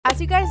As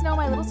you guys know,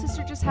 my little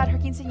sister just had her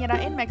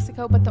quinceañera in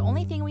Mexico, but the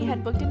only thing we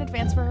had booked in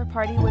advance for her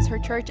party was her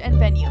church and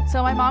venue.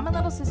 So my mom and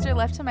little sister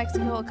left to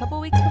Mexico a couple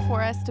weeks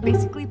before us to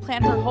basically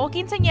plan her whole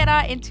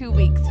quinceañera in 2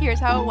 weeks. Here's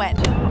how it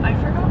went. So I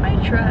forgot my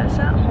dress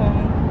at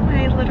home,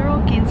 my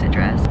literal quince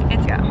dress.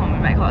 It's at home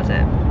in my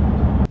closet.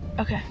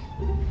 Okay.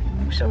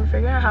 So we're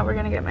figuring out how we're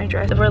gonna get my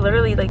dress. We're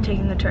literally like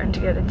taking the turn to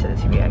get into the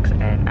TBX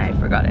and I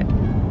forgot it.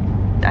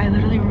 I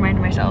literally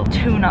reminded myself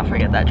to not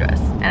forget that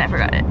dress and I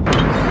forgot it.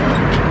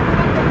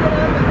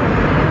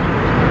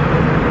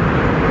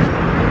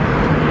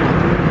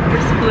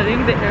 We're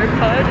splitting the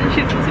AirPod and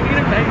she's listening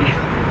to Maggie.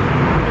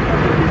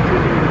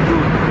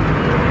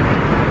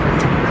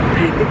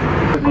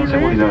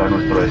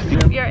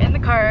 We are in the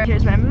car.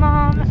 Here's my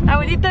mom.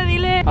 Abuelita,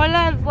 dile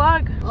hola al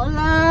vlog.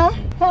 Hola.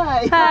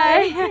 Hi.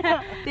 Hi.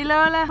 Dile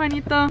hola,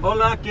 Juanito.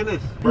 Hola, ¿quién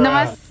es?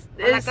 Nomás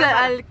es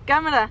al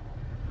cámara.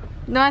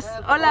 Nomás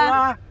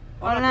hola.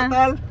 Hola,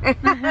 ¿qué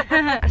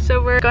tal?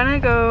 So we're gonna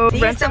go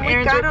rent some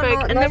errands real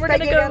quick and then we're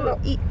gonna go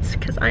eat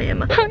because I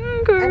am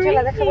hungry.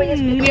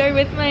 We are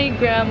with my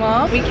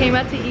grandma. We came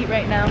out to eat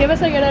right now. ¿Qué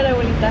vas a agarrar,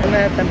 abuelita?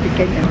 Una tan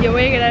pequeña. Yo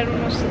voy a agarrar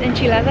unos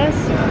enchiladas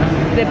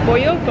de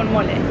pollo con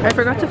mole. I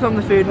forgot to film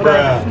the food,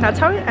 but that's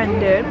how it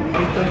ended.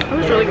 It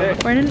was really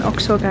good. We're in an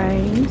Oxxo,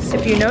 guys.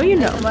 If you know, you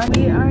know.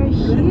 We are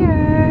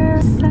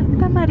here.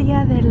 Santa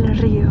Maria del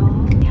Rio.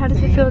 How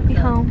does it feel to be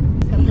home?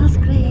 Feels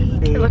great.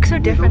 It looks so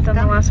different than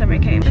the last time I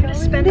came. I'm gonna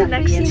spend the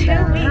next 2 weeks.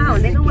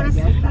 They don't want to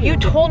see that. You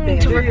told me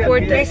to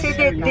record They this. say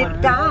that the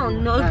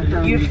town,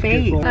 not your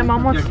face. My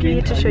mom wants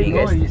me to show you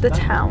guys the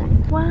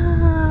town.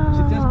 Wow.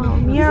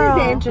 This is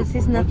the entrance.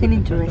 It's nothing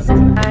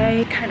interesting.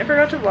 I kind of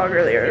forgot to vlog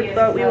earlier,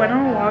 but we went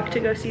on a walk to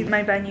go see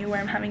my venue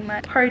where I'm having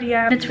my party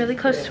at. It's really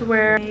close to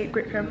where my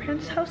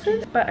great-grandparents' house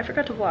is, but I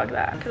forgot to vlog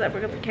that because I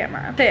forgot the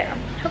camera. So yeah,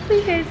 hopefully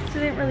you guys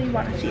didn't really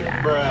want to see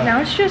that. Now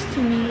it's just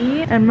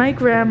me and my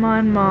grandma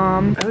and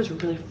mom. I was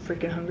really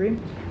freaking hungry.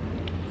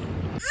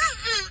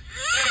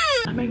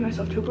 I made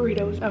myself 2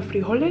 burritos of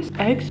frijoles,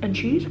 eggs, and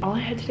cheese. All I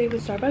had today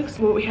was Starbucks,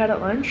 what we had at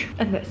lunch,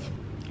 and this.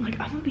 Like,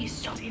 I'm gonna be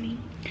so skinny.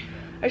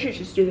 I should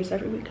just do this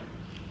every week.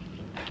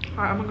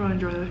 Alright, I'm gonna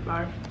enjoy this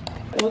bar.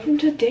 Welcome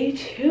to day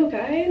 2,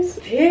 guys.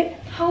 Fit,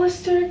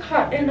 Hollister,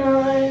 cotton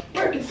on,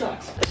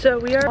 Birkenstocks. So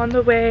we are on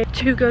the way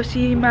to go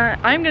see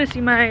I'm gonna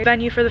see my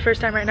venue for the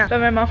first time right now, but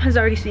my mom has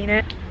already seen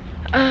it.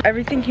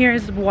 Everything here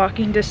is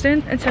walking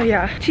distance, and so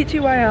yeah,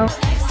 TTYL.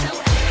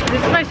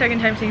 This is my second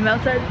time seeing the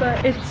outside,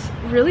 but it's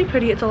really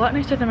pretty. It's a lot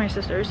nicer than my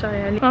sister's. So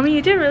yeah. Mommy,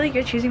 you did really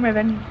good choosing my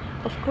venue.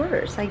 Of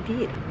course, I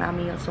did.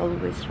 Mommy is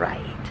always right.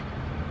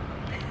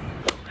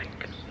 Oh my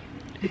god.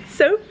 It's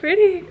so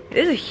pretty.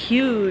 This is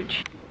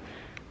huge.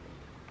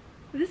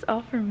 This is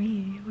all for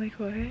me. Like,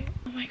 what?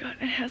 Oh my god,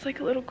 it has like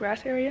a little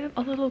grass area.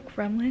 A little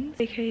gremlins,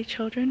 aka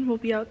children, will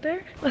be out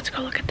there. Let's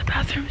go look at the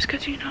bathrooms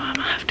because you know I'm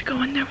gonna have to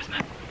go in there with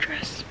my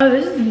dress. Oh,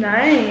 this is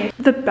nice.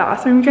 The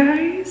bathroom,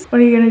 guys. What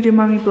are you gonna do,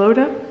 Mommy? Blow it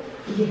up?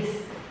 Yes.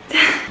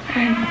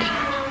 And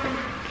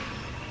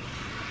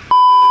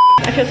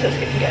I feel so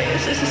skinny,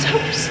 guys. This is how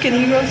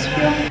skinny girls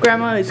feel.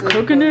 Grandma is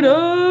cooking it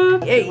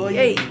up. Hey,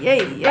 hey,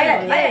 hey,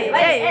 hey,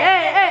 hey,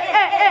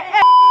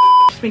 hey.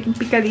 Just making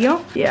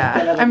picadillo.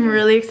 Yeah, I'm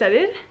really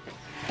excited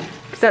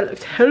because that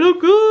looks hella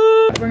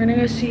good. We're gonna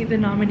go see the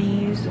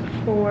nominees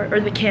or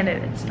the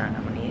candidates, not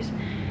nominees.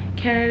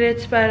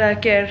 Candidates para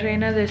que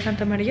Reina de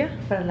Santa María.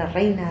 Para la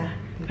reina.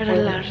 Para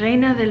la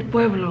Reina del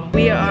Pueblo.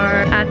 We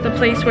are at the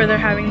place where they're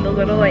having the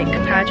little like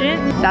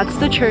pageant. That's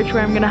the church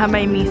where I'm gonna have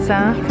my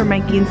misa for my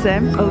quince.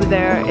 Over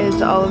there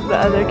is all of the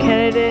other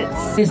candidates.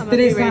 I'm gonna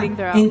be rating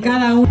their outfits.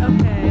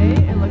 Okay,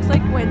 it looks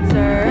like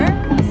Windsor.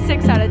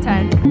 6 out of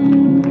 10.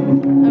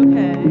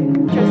 Okay.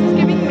 Dress is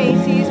giving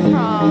Macy's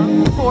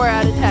prom. 4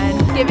 out of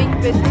 10. Giving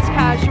business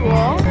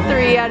casual.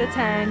 3 out of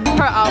 10.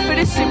 Her outfit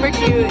is super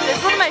cute. This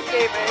is one of my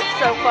favorites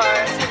so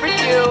far. Super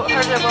cute.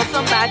 Her lip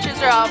also matches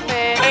her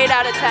outfit. 8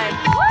 out of 10.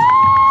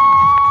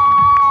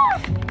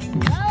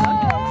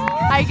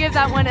 I give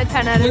that one a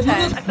 10 out of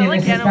 10. I feel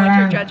like Anna went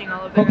you're judging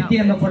all of their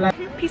outfits.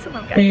 Peace and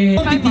love, guys.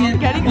 My mom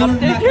getting up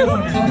there.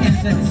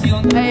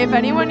 Hey, if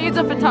anyone needs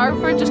a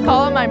photographer, just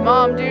call up my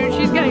mom, dude.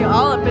 She's getting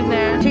all up in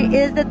there. She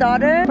is the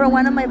daughter for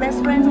one of my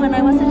best friends when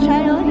I was a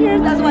child here.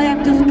 That's why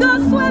I'm just go,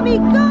 Swabby,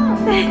 go.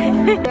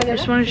 I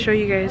just want to show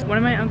you guys. One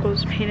of my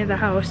uncles painted the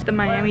house the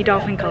Miami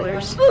Dolphin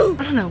colors. I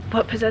don't know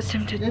what possessed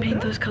him to paint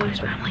those colors,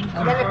 but I'm like,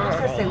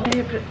 I need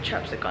to put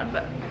chapstick on,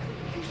 but.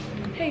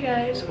 Hey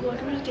guys,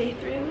 welcome to day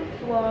 3 of the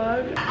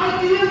vlog.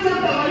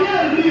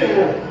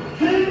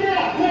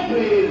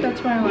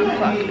 That's my alarm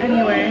clock.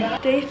 Anyway,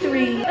 day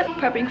 3 of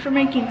prepping for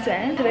my quince.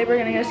 Today we're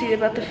gonna go see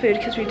about the food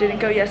because we didn't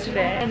go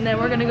yesterday. And then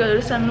we're gonna go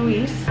to San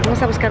Luis.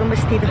 Vamos a buscar un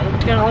vestido.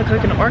 It's gonna look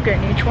like an orca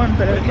in each one,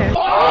 but okay.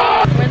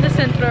 We're in the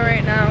centro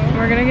right now.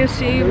 We're gonna go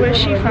see what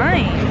she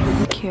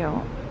finds.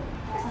 Cute.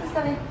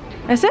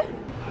 Is it?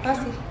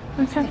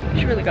 Okay.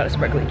 She really got a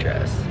sparkly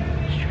dress.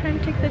 She's trying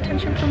to take the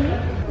attention from me.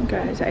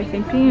 Guys, I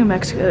think being in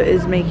Mexico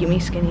is making me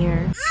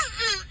skinnier.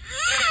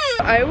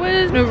 I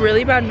was in a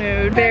really bad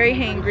mood, very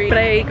hangry, but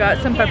I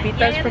got some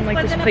papitas from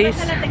like this place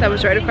that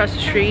was right across the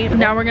street.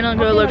 Now we're gonna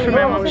go look for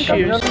my mom's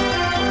shoes.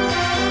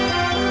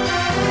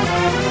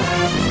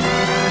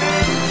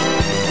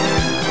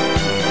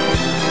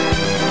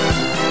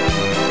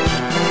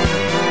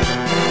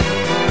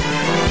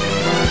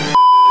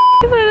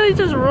 I literally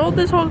just rolled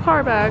this whole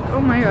car back. Oh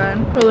my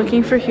god. We're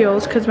looking for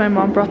heels because my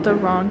mom brought the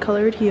wrong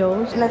colored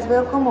heels. Las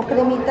veo como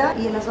cremita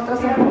y las otras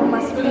son como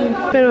más pink.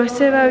 Pero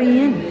este va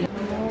bien.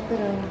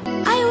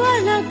 I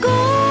wanna go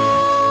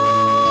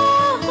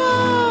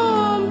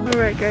home.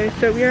 Alright guys,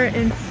 so we are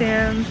in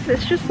Sam's.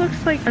 This just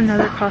looks like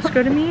another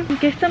Costco to me.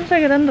 ¿Qué estamos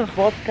agarrando?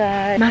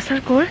 Vodka. ¿Más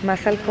alcohol?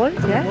 Más alcohol,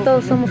 ¿ya?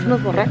 Todos somos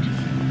unos borrachos.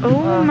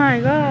 Oh my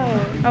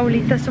god.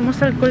 Abuelita,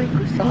 ¿somos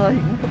alcohólicos? Ay,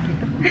 un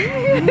poquito.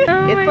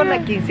 Oh Es my por god. la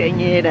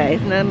quinceañera,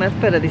 es nada más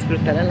para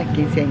disfrutar a la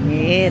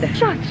quinceañera.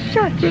 Shots,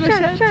 shots,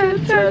 shots,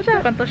 shots,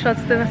 shots. ¿Cuántos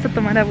shots te vas a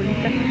tomar,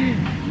 abuelita?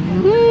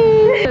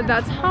 So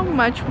that's how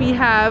much we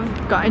have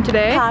gotten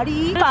today.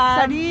 Party,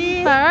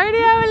 party. Party,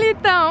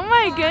 abuelita. Oh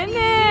my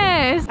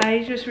goodness.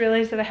 I just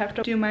realized that I have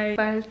to do my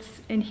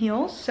vals in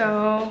heels,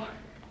 so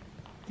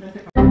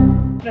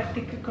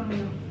practica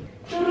conmigo.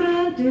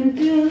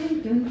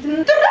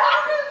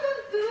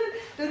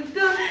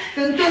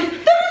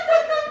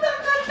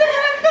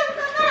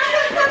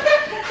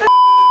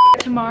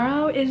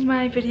 Tomorrow is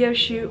my video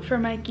shoot for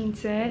my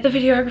quince. The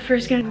videographer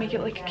is gonna make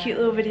it like a cute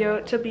little video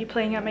to be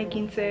playing at my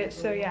quince.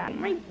 So yeah. Oh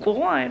my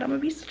god, I'm gonna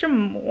be such a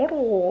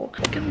model.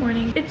 Good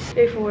morning. It's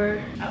day 4.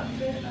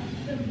 Outfit of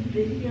the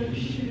video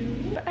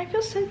shoot. But I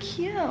feel so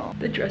cute.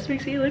 The dress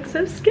makes me look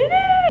so skinny.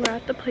 We're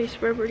at the place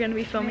where we're gonna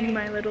be filming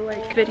my little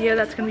like video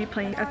that's gonna be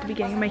playing at the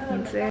beginning of my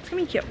quince. It's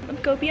gonna be cute.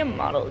 Let's go be a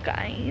model,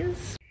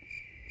 guys.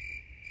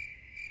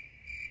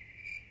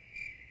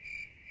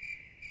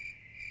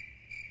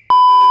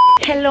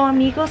 Hello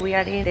amigos, we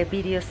are in the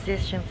video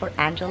session for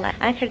Angela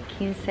and her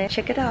quince.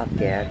 Check it out,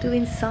 they're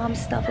doing some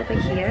stuff over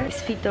here.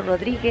 It's Fito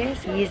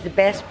Rodriguez. He is the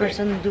best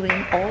person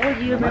doing all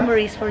your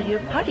memories for your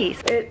parties.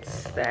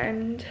 It's the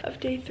end of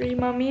day 3,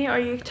 mommy. Are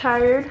you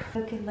tired?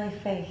 Look at my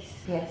face.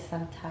 Yes,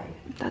 I'm tired.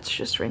 That's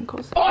just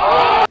wrinkles.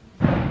 I'm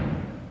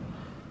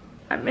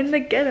in the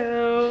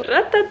ghetto.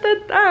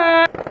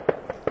 Ra-ta-ta-ta.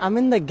 I'm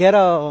in the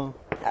ghetto.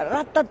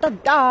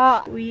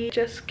 We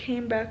just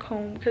came back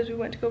home because we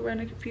went to go run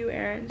a few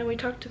errands and we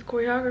talked to the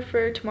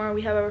choreographer. Tomorrow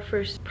we have our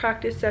first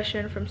practice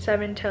session from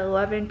 7 to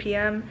 11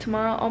 p.m.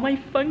 Tomorrow all my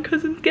fun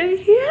cousins get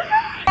here.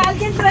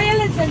 ¿Alguien trae el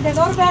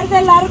encendedor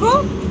verde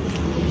largo?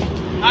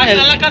 Ah,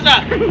 está en la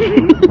casa.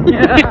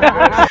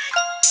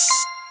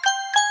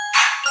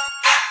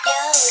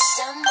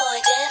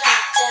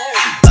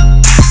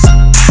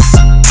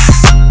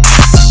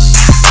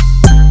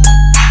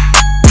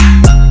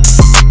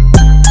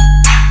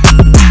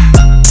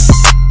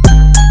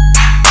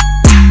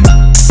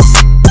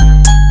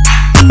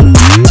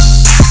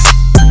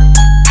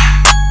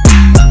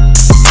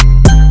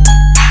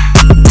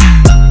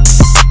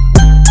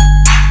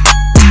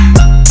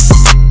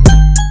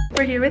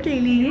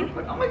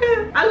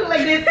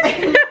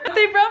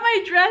 They brought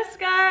my dress,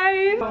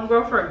 guys.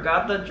 Homegirl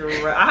forgot the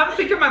dress. I have a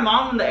picture of my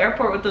mom in the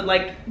airport with the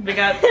like big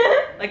ass,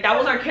 like that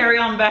was our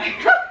carry-on bag.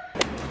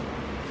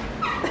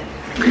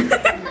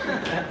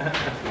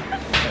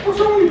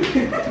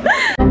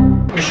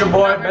 It's your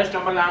boy, best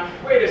number line.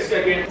 Wait a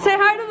second. Say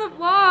hi to the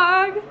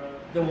vlog.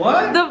 The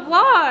what? The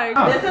vlog.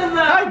 Oh. This is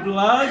Hi,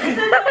 vlog.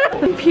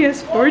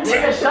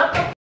 PS14. Shut the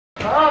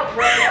up,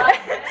 bro.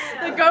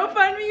 The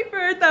GoFundMe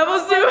for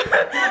Devil's Due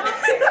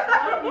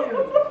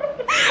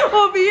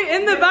will be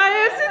in the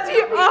bio since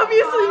he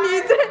obviously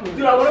needs it.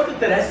 Dude, I went up to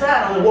Teresa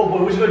and I'm like, whoa,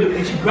 what was she gonna do?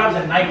 And she grabs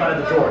a knife out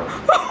of the drawer.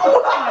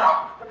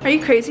 Are you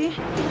crazy?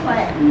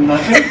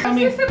 Nothing. I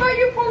mean, It's about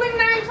you pulling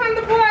knives on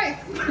the boys.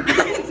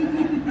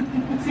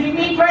 See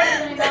me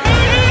personally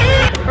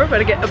now. We're about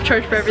to get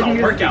upcharged for everything.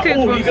 Don't work These out. kids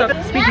Oh, won't you stop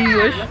got- speaking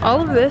English.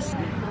 All of this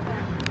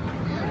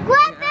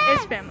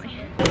is family.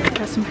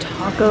 Got some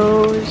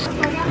tacos.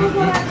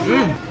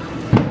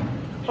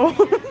 Oh.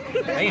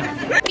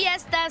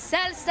 Fiesta,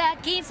 salsa,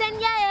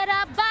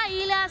 quinceañera,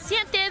 baila,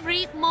 siente el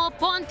ritmo,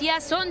 ponte a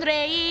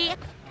sonreír.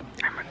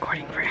 I'm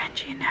recording for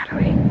Angie and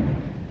Natalie.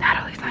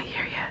 Natalie's not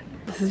here yet.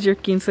 This is your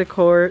quince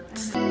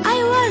courts.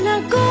 I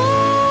wanna go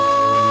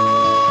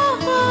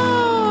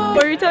home.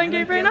 What are you telling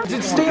Gabe right now?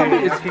 stay on me.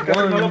 It's 1,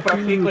 2,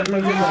 3,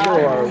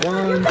 4,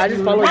 1. I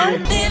just follow you.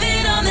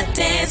 Living on the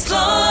dance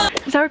floor.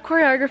 It's our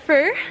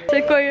choreographer.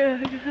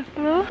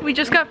 We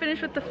just got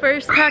finished with the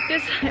first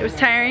practice. It was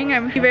tiring.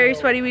 I'm very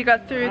sweaty. We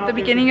got through the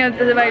beginning of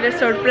the baile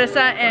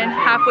sorpresa and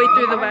halfway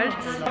through the vals.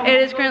 It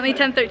is currently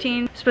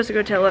 10:13. Supposed to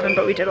go to 11,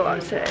 but we did a lot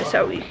today,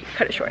 so we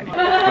cut it short. It's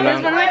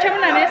one of my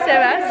chamelanes,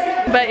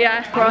 Sebas. But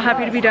yeah, we're all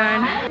happy to be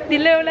done.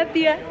 Dile hola,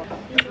 tía.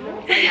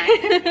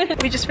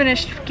 We just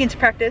finished quince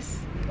practice.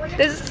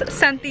 This is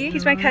Santi.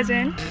 He's my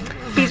cousin.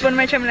 He's one of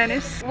my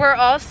chamelanes. We're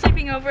all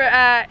sleeping over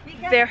at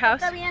their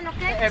house.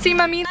 See,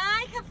 mommy.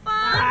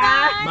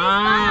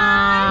 Bye.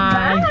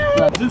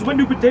 Since when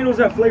do potatoes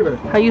have flavor?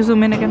 How you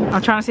zoom in again?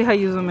 I'm trying to see how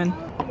you zoom in.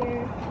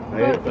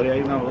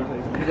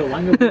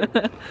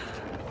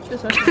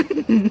 this one.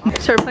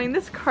 So we're playing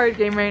this card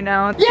game right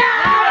now.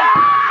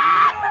 Yeah!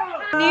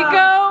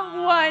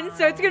 Nico won,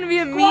 so it's gonna be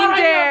a mean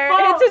dare.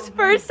 It's his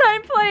first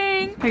time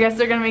playing. I guess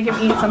they're gonna make him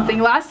eat something.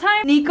 Last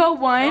time Nico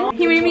won,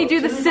 he made me do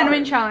the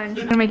cinnamon challenge.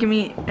 I'm gonna make him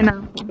eat an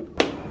apple.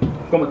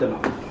 Cómetelo.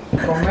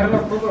 Comerlo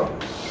todo.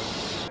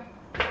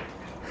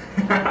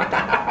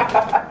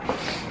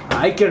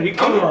 Ay, qué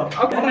rico.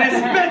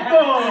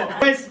 Respeto.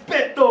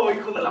 Respeto,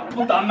 hijo de la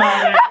puta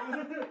madre.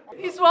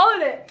 He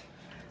swallowed it.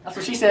 That's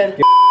what she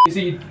said.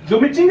 Si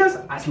tú me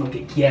chingas, haz lo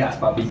que quieras,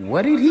 papi.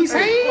 What did he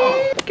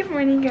say? Good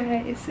morning,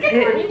 guys.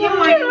 Good morning,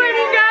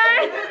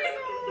 guys.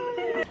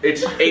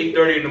 It's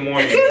 8:30 in the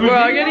morning. We're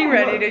all getting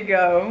ready to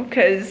go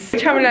because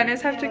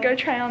Chamelanes have to go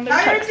try on their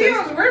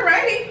tuxes. We're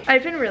ready.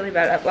 I've been really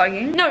bad at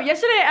vlogging. No,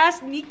 yesterday I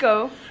asked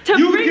Nico to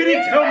You bring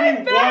didn't tell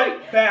me bag.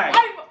 what bag.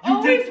 I'm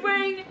always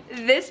wearing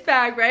this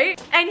bag, right?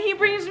 And he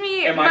brings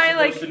me Am my I supposed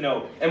like to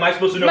know? Am I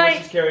supposed to know what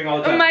she's carrying all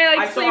the time? my, like,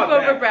 I saw a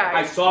sleepover bag.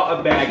 I saw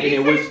a bag and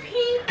it was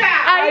pink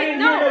bag.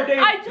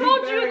 I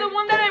told you the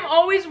one that I'm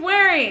always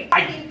wearing.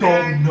 I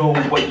don't know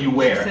what you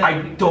wear.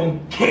 I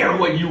don't care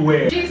what you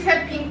wear. She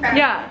said pink bag.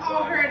 Yeah.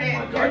 All heard it.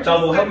 Oh my God,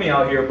 Double, help me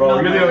out here, bro.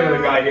 You're the only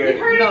other guy here.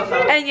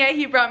 And yet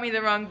he brought me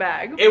the wrong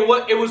bag. It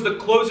was the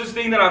closest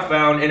thing that I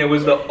found, and it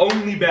was the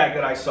only bag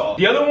that I saw.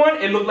 The other one,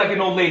 it looked like an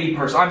old lady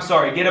purse. I'm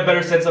sorry, get a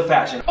better sense of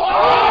fashion.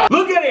 Oh!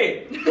 Look at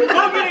it! Look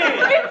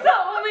at it! It's the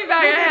only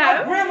bag I My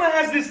have. grandma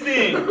has this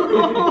thing.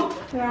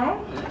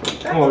 Wow.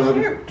 Oh, look.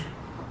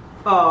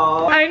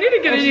 Oh. I need to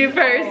get a new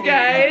purse,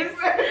 guys.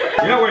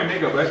 You're not wearing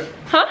makeup, right?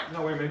 Huh? You're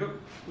not wearing makeup?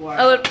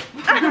 A little.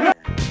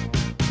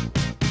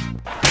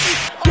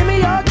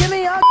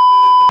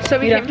 So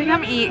we came to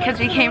come eat because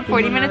we came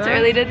 40 minutes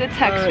early to the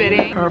text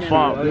fitting. Her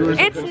fault.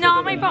 It's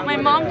not my fault. My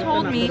mom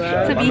told me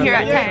to be here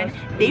at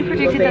 10. They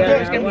predicted that there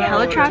was going to be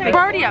hella traffic.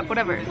 We're already up,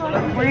 whatever.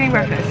 We're getting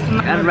breakfast.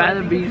 I'd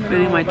rather be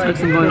fitting my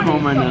tux and going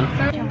home right now.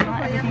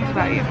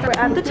 About you. We're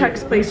at the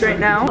tux place right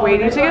now,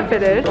 waiting to get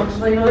fitted. I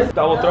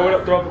will throw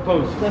up a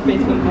pose.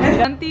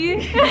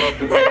 Auntie.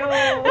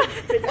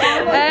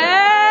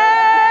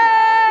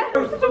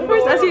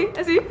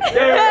 Así.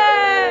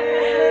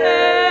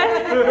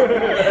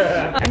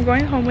 I'm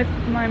going home with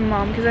my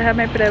mom because I have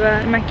my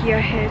prueba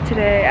maquillaje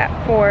today at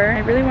 4. I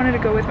really wanted to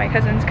go with my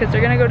cousins because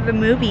they're gonna go to the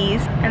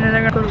movies and then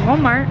they're gonna go to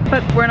Walmart,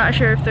 but we're not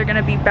sure if they're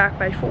gonna be back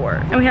by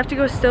 4. And we have to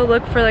go still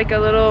look for like a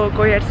little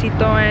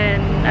collarcito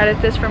and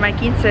aretes for my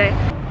quince.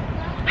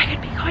 I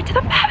could be going to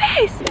the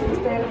movies!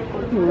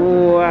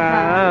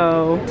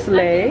 Wow.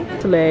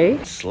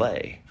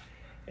 Slay.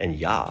 And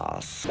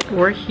yas.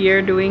 We're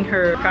here doing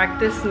her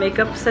practice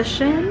makeup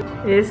session.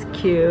 It's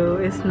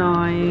cute, it's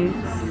nice.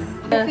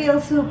 I feel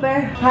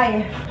super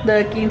tired.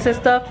 The quince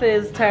stuff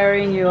is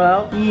tiring you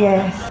out.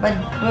 Yes, but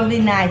will be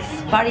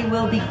nice. Party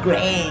will be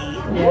great.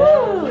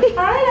 Yeah.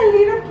 Hi, a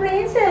little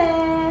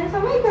princess.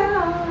 Oh my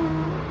god.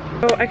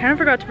 So I kind of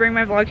forgot to bring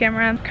my vlog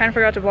camera. Kind of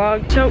forgot to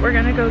vlog. So we're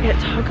gonna go get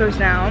tacos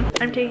now.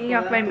 I'm taking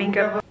off my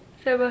makeup.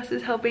 Sebas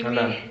is helping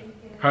me.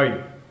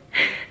 Hi.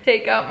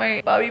 Take out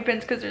my bobby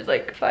pins because there's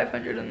like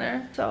 500 in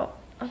there. So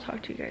I'll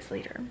talk to you guys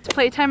later. It's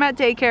playtime at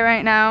daycare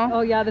right now.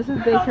 Oh yeah, this is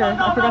daycare.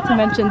 I forgot to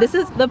mention. This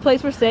is the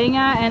place we're staying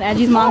at, and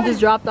Angie's mom just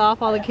dropped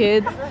off all the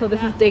kids. So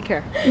this is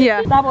daycare.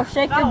 Yeah. Double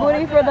shake your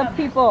booty for the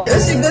people.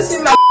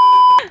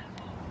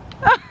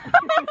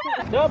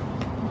 Nope.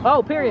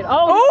 Oh, period.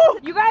 Oh,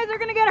 you guys are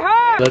gonna get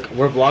hurt. Look,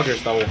 we're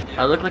vloggers though.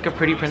 I look like a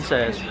pretty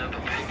princess.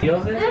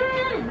 Feels it?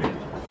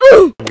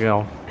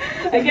 Girl.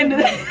 I can do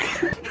that.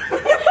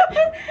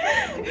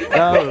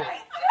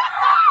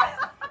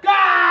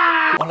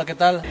 Hola, ¿qué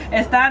tal?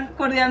 Están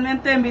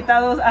cordialmente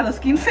invitados a los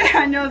 15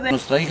 años de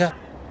Nuestra hija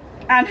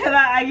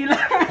Ángela Aguilar.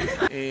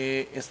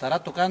 estará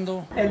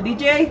tocando. El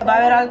DJ, va a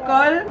haber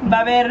alcohol, va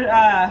a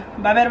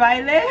haber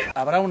baile.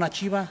 Habrá una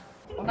chiva.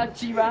 Una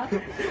chiva.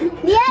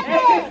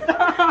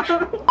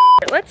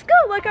 Let's go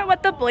look at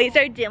what the boys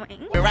are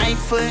doing. Right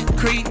foot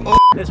creep.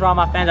 This is for all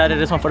my fans. I did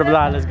this one for the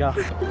vlog. Let's go.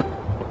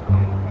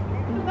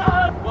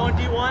 Going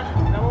D1,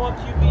 number 1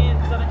 QB in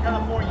Southern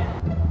California.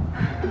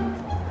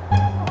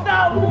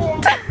 I'm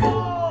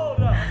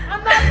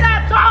not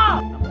that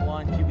tall! Number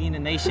 1 QB in the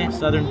nation,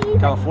 Southern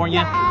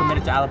California,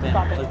 committed to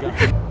Alabama. Let's go.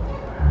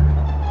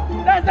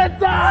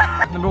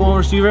 That's number 1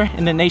 receiver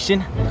in the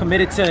nation,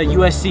 committed to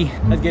USC.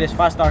 Let's get his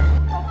 5-star.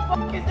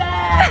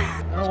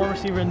 Number 1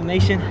 receiver in the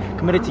nation,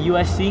 committed to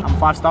USC. I'm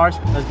 5 stars.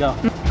 Let's go.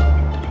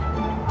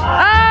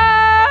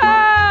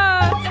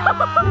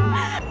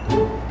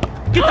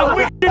 Get the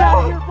weird shit out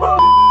of here, bro!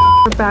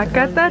 We're back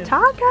at the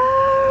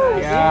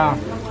tacos. Yeah.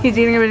 He's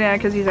eating a banana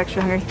because he's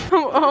extra hungry.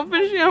 I'm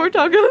finishing our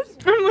tacos.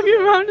 I'm looking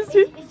around to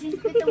see.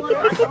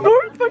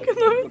 4 fucking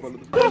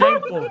lemons.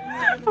 Thankful.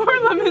 4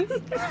 lemons.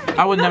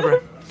 I would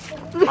never.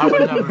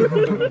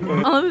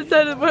 All of a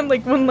sudden, one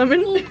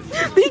lemon.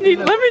 They need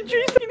lemon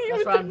juice.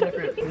 That's where I'm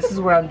different. This is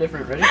where I'm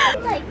different. Ready?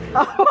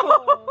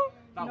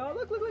 No,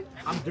 look.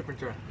 I'm different,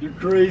 sir. You're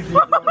crazy,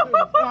 bro.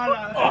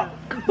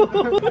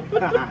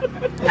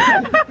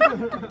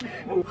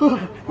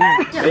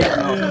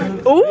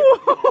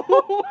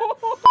 Ooh.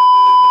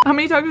 How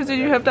many tacos did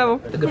you have,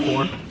 Devil? A good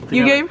 4.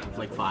 You gave?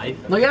 Like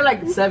 5. No, you got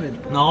like 7.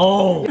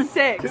 No.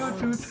 6.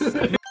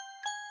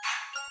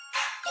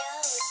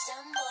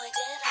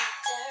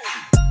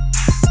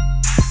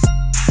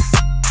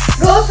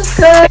 Go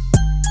subscribe.